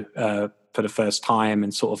Tokyo for the first time,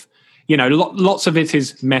 and sort of, lots of it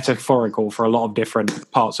is metaphorical for a lot of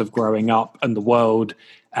different parts of growing up and the world,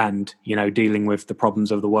 and dealing with the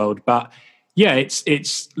problems of the world. But yeah,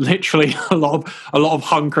 it's literally a lot of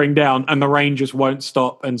hunkering down, and the rain just won't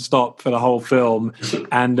stop for the whole film.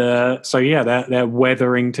 And so yeah, they're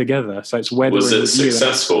weathering together. So it's weathering. Was it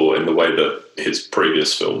successful in the way that his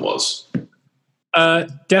previous film was?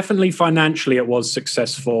 Definitely financially it was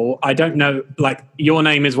successful. I don't know, like Your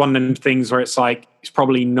Name is one of them things where it's like it's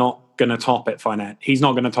probably not going to top it he's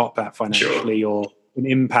not going to top that financially, sure, or in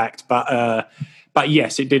impact, but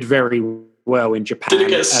yes, it did very well in Japan. Did it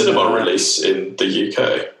get a cinema release in the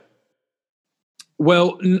UK?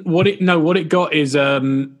 Well, what it got is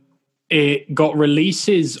it got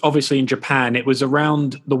releases obviously in Japan. It was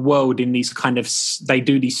around the world in these kind of, they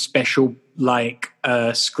do these special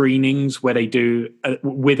screenings where they do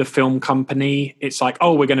with a film company. It's like,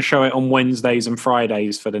 oh, we're going to show it on Wednesdays and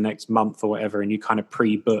Fridays for the next month or whatever, and you kind of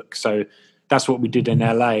pre-book. So that's what we did in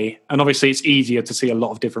LA. And obviously it's easier to see a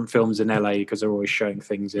lot of different films in LA because they're always showing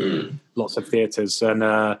things in lots of theaters. And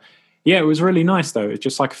yeah, it was really nice though. It's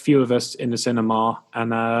just like a few of us in the cinema,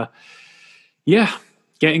 and yeah,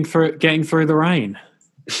 getting through the rain.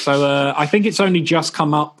 So I think it's only just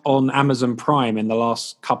come up on Amazon Prime in the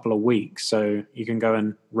last couple of weeks, so you can go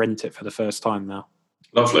and rent it for the first time now.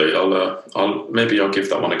 Lovely. I'll give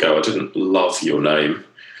that one a go. I didn't love Your Name.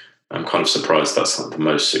 I'm kind of surprised that's not the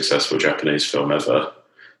most successful Japanese film ever.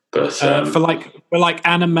 But for like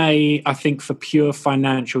anime, I think for pure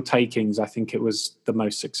financial takings, I think it was the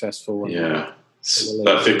most successful one. Yeah,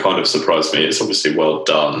 that thing kind of surprised me. It's obviously well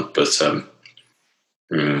done, but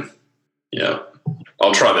yeah,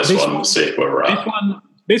 I'll try this one and see where we're at.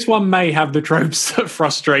 This one may have the tropes that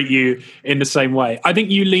frustrate you in the same way. I think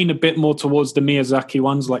you lean a bit more towards the Miyazaki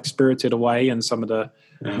ones, like Spirited Away, and some of the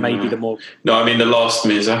maybe the more. No, I mean the last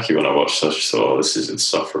Miyazaki one I watched, I just thought, this is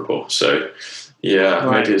insufferable. So yeah,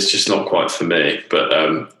 right. Maybe it's just not quite for me. But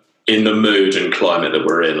in the mood and climate that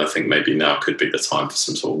we're in, I think maybe now could be the time for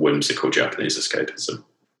some sort of whimsical Japanese escapism.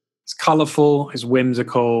 It's colourful. It's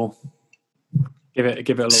whimsical. Give it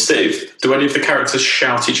a little. Steve, do any of the characters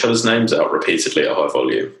shout each other's names out repeatedly at high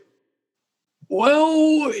volume?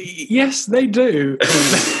 Well, yes, they do.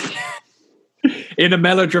 In a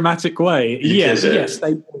melodramatic way. Yes,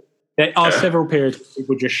 they do. There are several periods where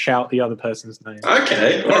people just shout the other person's name.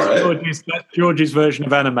 Okay, all right. George's version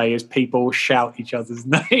of anime is people shout each other's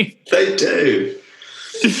name. They do.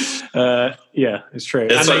 Yeah, it's true.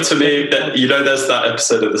 It's like, to me, there's that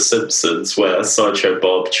episode of The Simpsons where Sideshow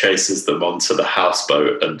Bob chases them onto the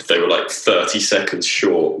houseboat, and they were like 30 seconds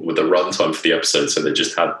short with the runtime for the episode, so they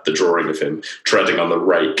just had the drawing of him treading on the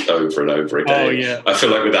rake over and over again. Oh, yeah. I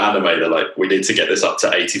feel like with anime, they're like, we need to get this up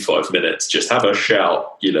to 85 minutes. Just have a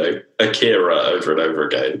shout, Akira over and over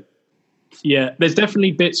again. Yeah, there's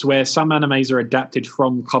definitely bits where some animes are adapted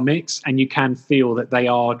from comics, and you can feel that they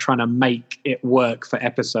are trying to make it work for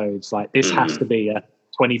episodes. Like, this has to be a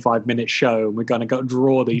 25-minute show, and we're going to go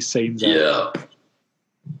draw these scenes out. Yeah.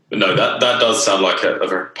 But no, that does sound like a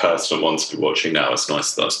very personal one to be watching now. It's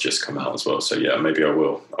nice that that's just come out as well. So yeah, maybe I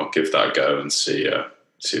will. I'll give that a go and see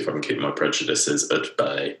if I can keep my prejudices at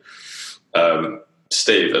bay.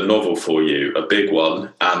 Steve, a novel for you, a big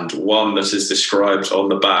one, and one that is described on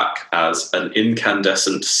the back as an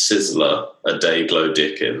incandescent sizzler, a Dayglow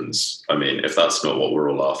Dickens. I mean, if that's not what we're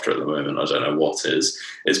all after at the moment, I don't know what is.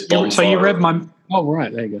 It's Bonfire. So you read my... Oh,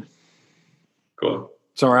 right, there you go. Go on.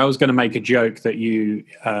 Sorry, I was going to make a joke that you...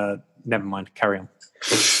 never mind, carry on.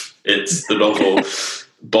 It's the novel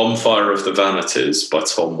Bonfire of the Vanities by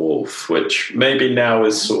Tom Wolfe, which maybe now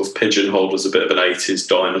is sort of pigeonholed as a bit of an 80s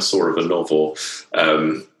dinosaur of a novel,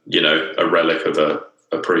 a relic of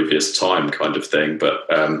a previous time kind of thing. But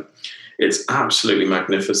it's absolutely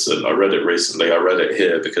magnificent. I read it recently. I read it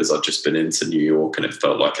here because I'd just been into New York and it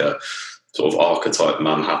felt like a sort of archetype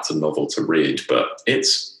Manhattan novel to read. But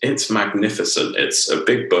it's magnificent. It's a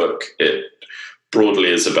big book. It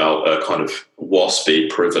broadly is about a kind of waspy,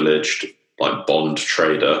 privileged like Bond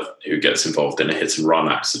trader who gets involved in a hit and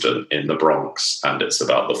run accident in the Bronx, and it's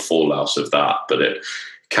about the fallout of that. But it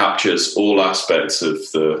captures all aspects of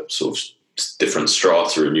the sort of different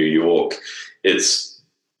strata in New York. It's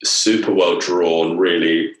super well drawn,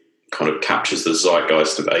 really kind of captures the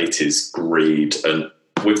zeitgeist of 80s greed. And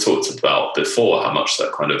we've talked about before how much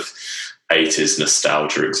that kind of 80s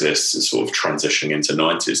nostalgia exists. It's sort of transitioning into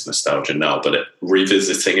 90s nostalgia now, but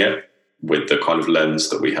revisiting it with the kind of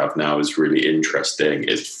lens that we have now is really interesting.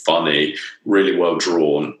 It's funny, really well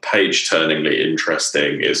drawn, page-turningly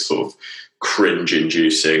interesting. It's sort of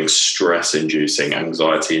cringe-inducing, stress-inducing,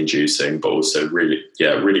 anxiety-inducing, but also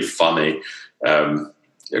really funny.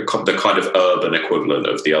 The kind of urban equivalent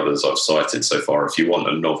of the others I've cited so far. If you want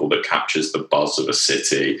a novel that captures the buzz of a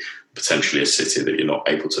city, potentially a city that you're not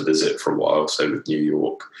able to visit for a while, so with New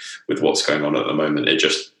York, with what's going on at the moment,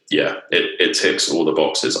 it ticks all the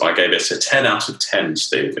boxes. I gave it a 10 out of 10,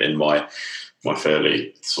 Steve, in my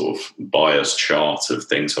fairly sort of biased chart of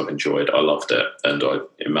things I've enjoyed. I loved it, and I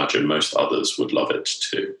imagine most others would love it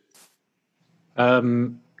too.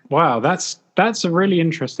 Wow, that's a really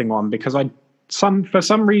interesting one, because for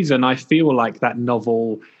some reason I feel like that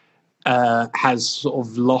novel has sort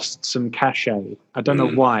of lost some cachet. I don't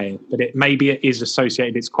know why, but maybe it is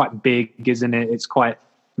associated. It's quite big, isn't it? It's quite,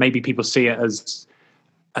 maybe people see it as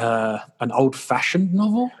an old-fashioned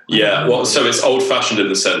novel. Yeah, well, so it's old-fashioned in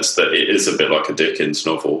the sense that it is a bit like a Dickens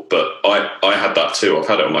novel, but I had that too. I've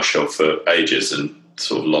had it on my shelf for ages and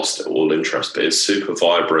sort of lost all interest, but it's super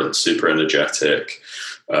vibrant, super energetic.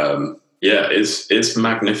 It's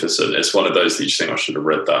magnificent. It's one of those that you think I should have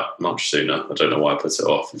read that much sooner. I don't know why I put it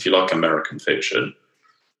off. If you like American fiction,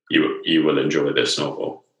 you will enjoy this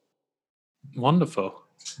novel. Wonderful.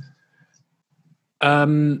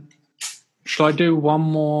 Shall I do one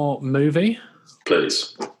more movie?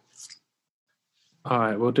 Please. All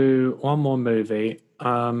right, we'll do one more movie.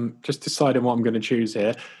 Just deciding what I'm going to choose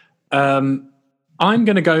here. I'm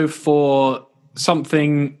going to go for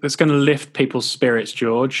something that's going to lift people's spirits,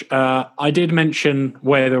 George. I did mention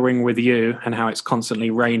Weathering with You and how it's constantly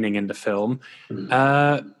raining in the film.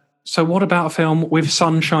 So what about a film with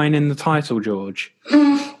sunshine in the title, George?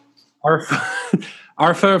 I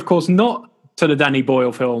refer, of course, not to the Danny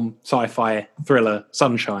Boyle film sci-fi thriller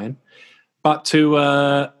Sunshine, but to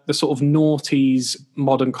the sort of noughties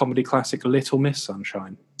modern comedy classic Little Miss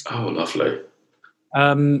Sunshine. Oh, lovely.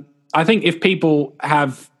 I think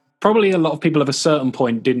probably a lot of people of a certain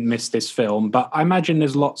point didn't miss this film, but I imagine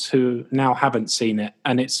there's lots who now haven't seen it,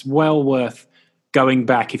 and it's well worth going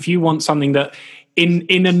back. If you want something that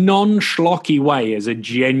in a non-schlocky way is a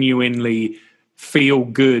genuinely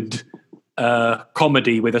feel-good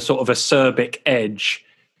comedy with a sort of acerbic edge,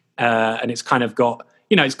 and it's kind of got,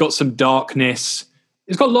 it's got some darkness.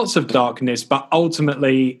 It's got lots of darkness, but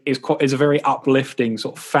ultimately is a very uplifting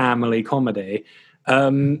sort of family comedy.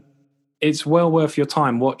 It's well worth your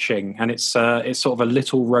time watching, and it's sort of a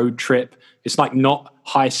little road trip. It's like not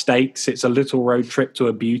high stakes. It's a little road trip to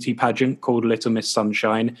a beauty pageant called Little Miss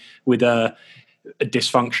Sunshine with a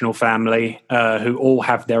dysfunctional family who all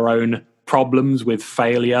have their own problems with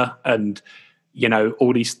failure, and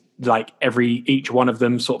all these, like, each one of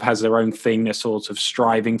them sort of has their own thing they're sort of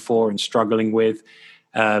striving for and struggling with.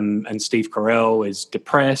 And Steve Carell is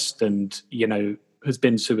depressed and has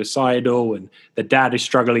been suicidal, and the dad is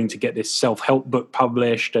struggling to get this self-help book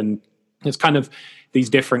published, and it's kind of these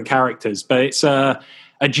different characters, but it's a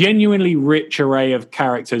genuinely rich array of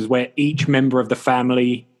characters where each member of the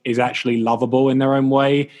family is actually lovable in their own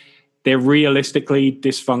way. They're realistically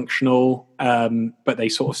dysfunctional, but they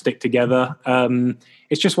sort of stick together.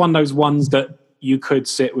 It's just one of those ones that you could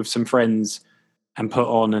sit with some friends and put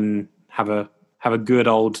on and have a good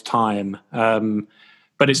old time.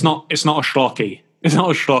 But it's not a schlocky. It's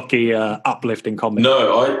not a schlocky, uplifting comic.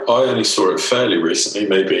 No, I only saw it fairly recently,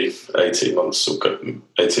 maybe 18 months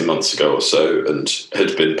ago or so, and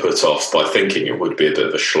had been put off by thinking it would be a bit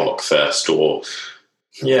of a schlock fest, or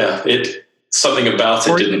something about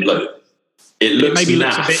it didn't look. It looks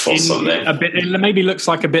naff or something. It maybe looks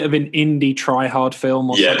like a bit of an indie try-hard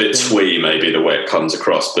film. Or something. A bit twee, maybe the way it comes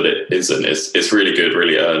across, but it isn't. It's really good,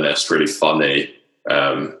 really earnest, really funny.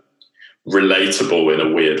 Relatable in a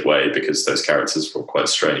weird way because those characters were quite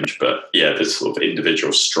strange, but this sort of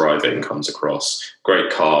individual striving comes across.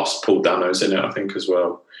 Great cast. Paul Dano's in it, I think, as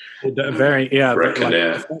well. Steve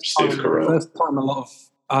Carell. First time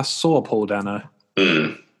I saw Paul Dano.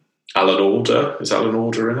 Alan Alda. Is Alan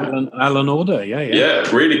Alda in it? Alan Alda, yeah,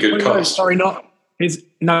 really good cast. Alan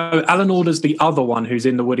Alda's the other one who's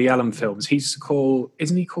in the Woody Allen films.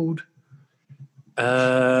 Isn't he called?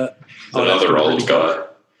 Another old guy.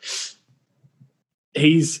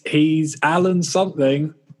 He's Alan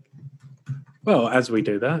something. Well, as we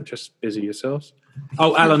do that, just busy yourselves.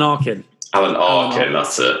 Oh, Alan Arkin. Alan Arkin,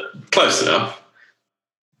 that's it. Close enough.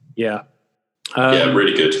 Yeah.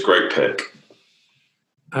 Really good. Great pick.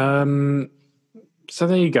 So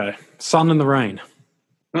there you go. Sun and the Rain.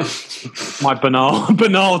 My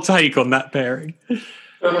banal take on that pairing.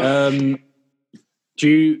 Do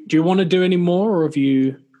you want to do any more, or have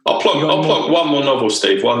you? I'll plug one more novel,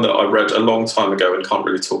 Steve. One that I read a long time ago and can't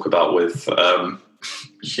really talk about with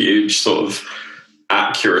huge sort of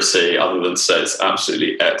accuracy, other than say it's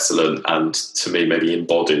absolutely excellent, and to me maybe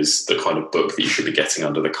embodies the kind of book that you should be getting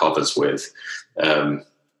under the covers with.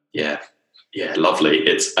 Lovely.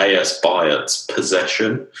 It's A.S. Byatt's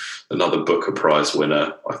Possession, another Booker Prize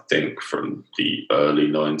winner, I think, from the early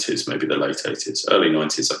 90s, maybe the late 80s, early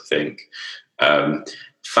 90s, I think.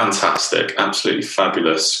 Fantastic, absolutely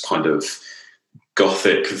fabulous kind of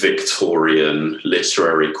Gothic Victorian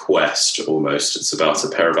literary quest almost. It's about a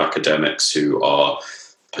pair of academics who are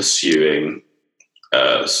pursuing,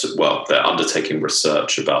 they're undertaking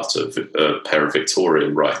research about a pair of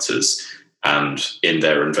Victorian writers, and in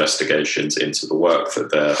their investigations into the work that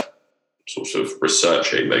they're sort of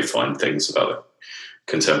researching, they find things about the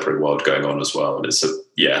contemporary world going on as well. And it's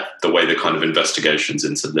the way the kind of investigations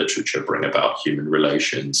into literature bring about human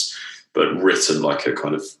relations, but written like a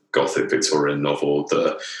kind of Gothic Victorian novel.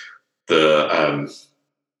 The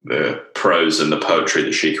prose and the poetry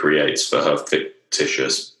that she creates for her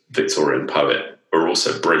fictitious Victorian poet are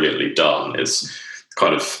also brilliantly done. It's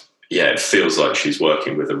kind of, it feels like she's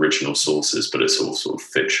working with original sources, but it's all sort of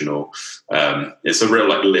fictional. It's a real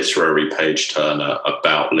like literary page turner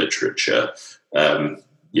about literature.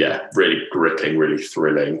 Really gripping, really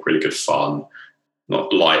thrilling, really good fun.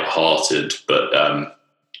 Not light-hearted, but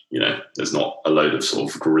there's not a load of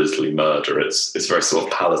sort of grisly murder. It's a very sort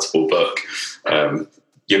of palatable book.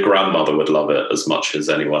 Your grandmother would love it as much as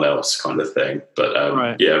anyone else, kind of thing. But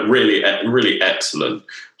right. Really, really excellent,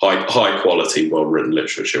 high quality, well written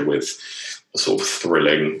literature with a sort of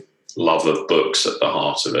thrilling love of books at the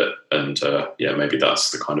heart of it. And maybe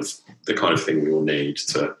that's the kind of thing we all need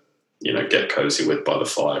to get cozy with by the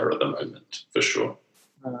fire at the moment, for sure.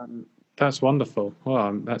 That's wonderful.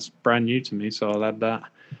 Well, that's brand new to me, so I'll add that.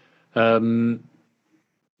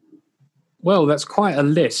 Well, that's quite a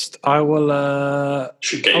list. I will.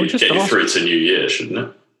 Should get you through to New Year, shouldn't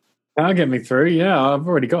it? That'll get me through. Yeah, I've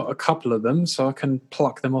already got a couple of them, so I can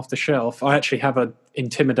pluck them off the shelf. I actually have an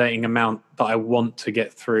intimidating amount that I want to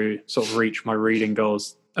get through, sort of reach my reading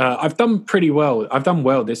goals. I've done pretty well. I've done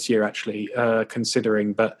well this year, actually,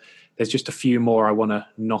 considering, but there's just a few more I want to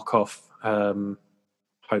knock off,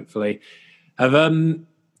 hopefully. Have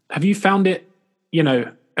you found it,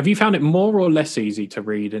 have you found it more or less easy to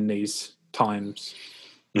read in these times?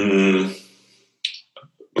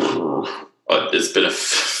 It's been a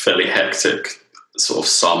fairly hectic sort of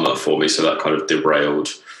summer for me, so that kind of derailed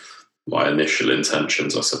my initial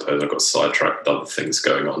intentions. I suppose I got sidetracked with other things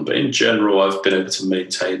going on, but in general, I've been able to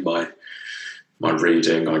maintain my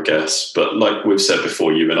reading, I guess. But like we've said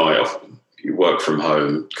before, you and I, you work from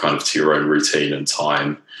home kind of to your own routine and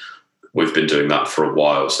time. We've been doing that for a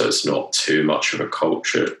while, so it's not too much of a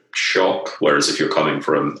culture shock. Whereas if you're coming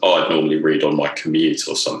from, I'd normally read on my commute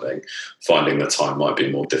or something, finding the time might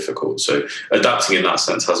be more difficult. So adapting in that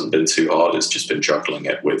sense hasn't been too hard. It's just been juggling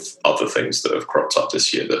it with other things that have cropped up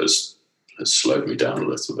this year that has slowed me down a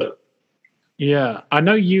little bit. Yeah, I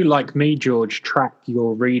know you, like me, George, track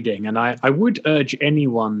your reading, and I would urge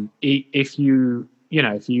anyone, if if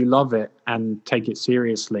you love it and take it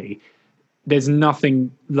seriously, there's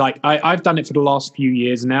nothing like I've done it for the last few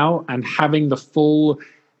years now, and having the full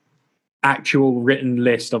actual written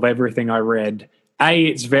list of everything I read,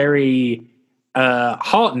 it's very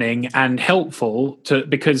heartening and helpful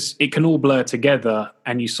because it can all blur together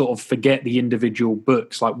and you sort of forget the individual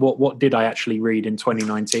books, like what did I actually read in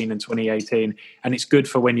 2019 and 2018. And it's good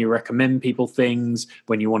for when you recommend people things,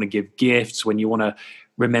 when you want to give gifts, when you want to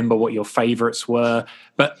remember what your favorites were.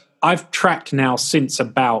 But I've tracked now since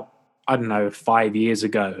about, I don't know, 5 years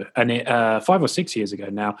ago, and 5 or 6 years ago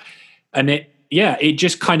now, and it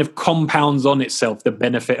just kind of compounds on itself, the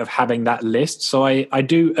benefit of having that list. So I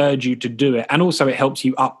do urge you to do it. And also it helps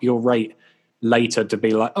you up your rate later to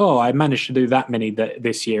be like, oh, I managed to do that many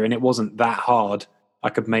this year and it wasn't that hard. I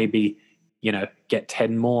could maybe, get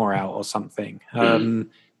 10 more out or something.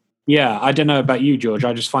 Yeah, I don't know about you, George.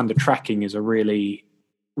 I just find the tracking is a really,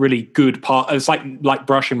 really good part. It's like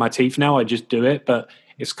brushing my teeth now. I just do it, but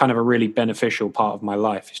it's kind of a really beneficial part of my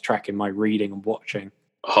life is tracking my reading and watching.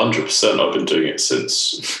 100%. I've been doing it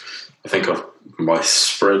since I think my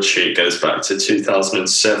spreadsheet goes back to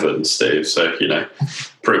 2007, Steve. So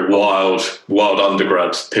pretty wild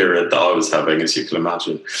undergrad period that I was having, as you can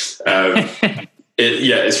imagine.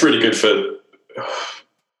 It's really good for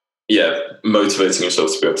motivating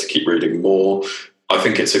yourself to be able to keep reading more. I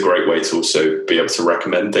think it's a great way to also be able to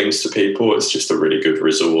recommend things to people. It's just a really good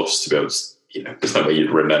resource to be able to. There's no way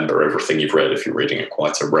you'd remember everything you've read if you're reading at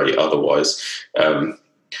quite a rate otherwise.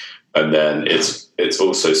 And then it's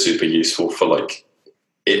also super useful for I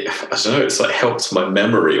don't know, it's helped my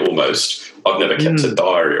memory almost. I've never kept a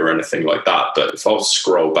diary or anything like that, but if I'll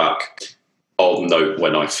scroll back, I'll note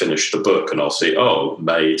when I finished the book and I'll see,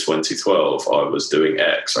 May 2012, I was doing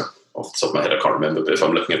X. Off the top of my head, I can't remember, but if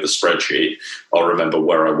I'm looking at the spreadsheet, I'll remember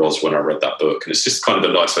where I was when I read that book. And it's just kind of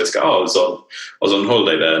a nice way to go, I was on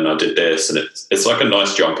holiday there and I did this. And it's like a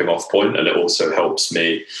nice jumping off point, and it also helps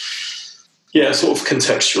me sort of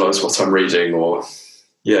contextualize what I'm reading or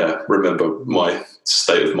remember my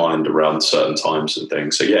state of mind around certain times and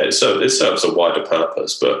things. So it serves a wider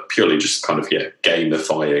purpose, but purely just kind of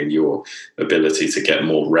gamifying your ability to get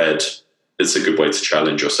more read. It's a good way to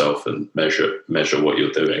challenge yourself and measure what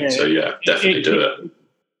you're doing. Definitely do it.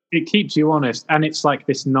 It keeps you honest, and it's like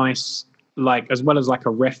this nice, as well as like a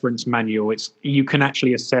reference manual, you can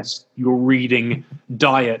actually assess your reading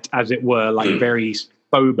diet, as it were, very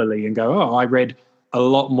soberly, and go, I read a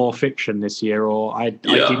lot more fiction this year, or I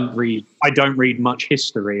don't read much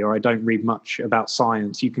history, or I don't read much about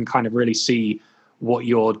science. You can kind of really see what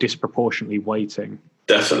you're disproportionately weighting.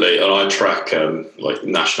 Definitely, and I track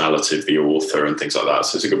nationality of the author and things like that.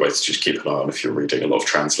 So it's a good way to just keep an eye on if you're reading a lot of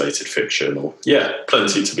translated fiction. Or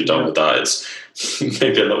plenty to be done with that. It's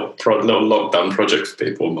maybe a little lockdown project for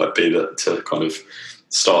people might be to kind of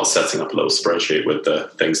start setting up a little spreadsheet with the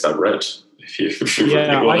things they've read. If you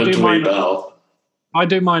really want to read out. I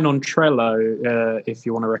do mine on Trello if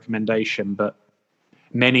you want a recommendation, but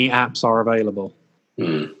many apps are available.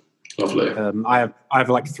 Lovely. I have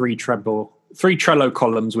like three Trello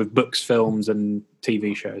columns with books, films, and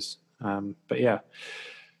TV shows. I've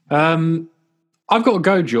got to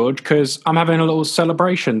go, George, because I'm having a little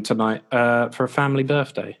celebration tonight for a family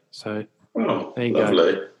birthday. So there you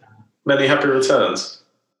lovely. Go. Many happy returns.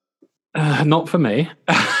 Not for me.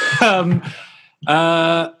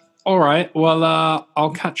 All right. Well,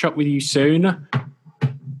 I'll catch up with you soon.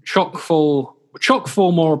 Chock full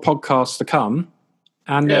more podcasts to come.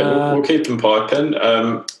 And we'll keep them piping.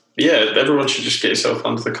 Everyone should just get yourself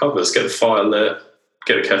under the covers, get the fire lit,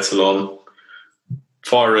 get a kettle on,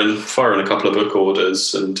 fire in a couple of book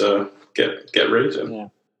orders, and get reading. Yeah.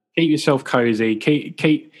 Keep yourself cozy.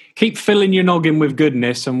 Keep filling your noggin with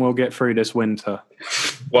goodness, and we'll get through this winter.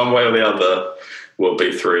 One way or the other, we'll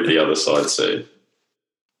be through the other side soon.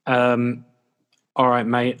 All right,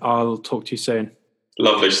 mate. I'll talk to you soon.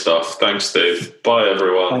 Lovely stuff. Thanks, Steve. Bye,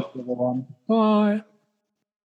 everyone. Thanks, everyone. Bye.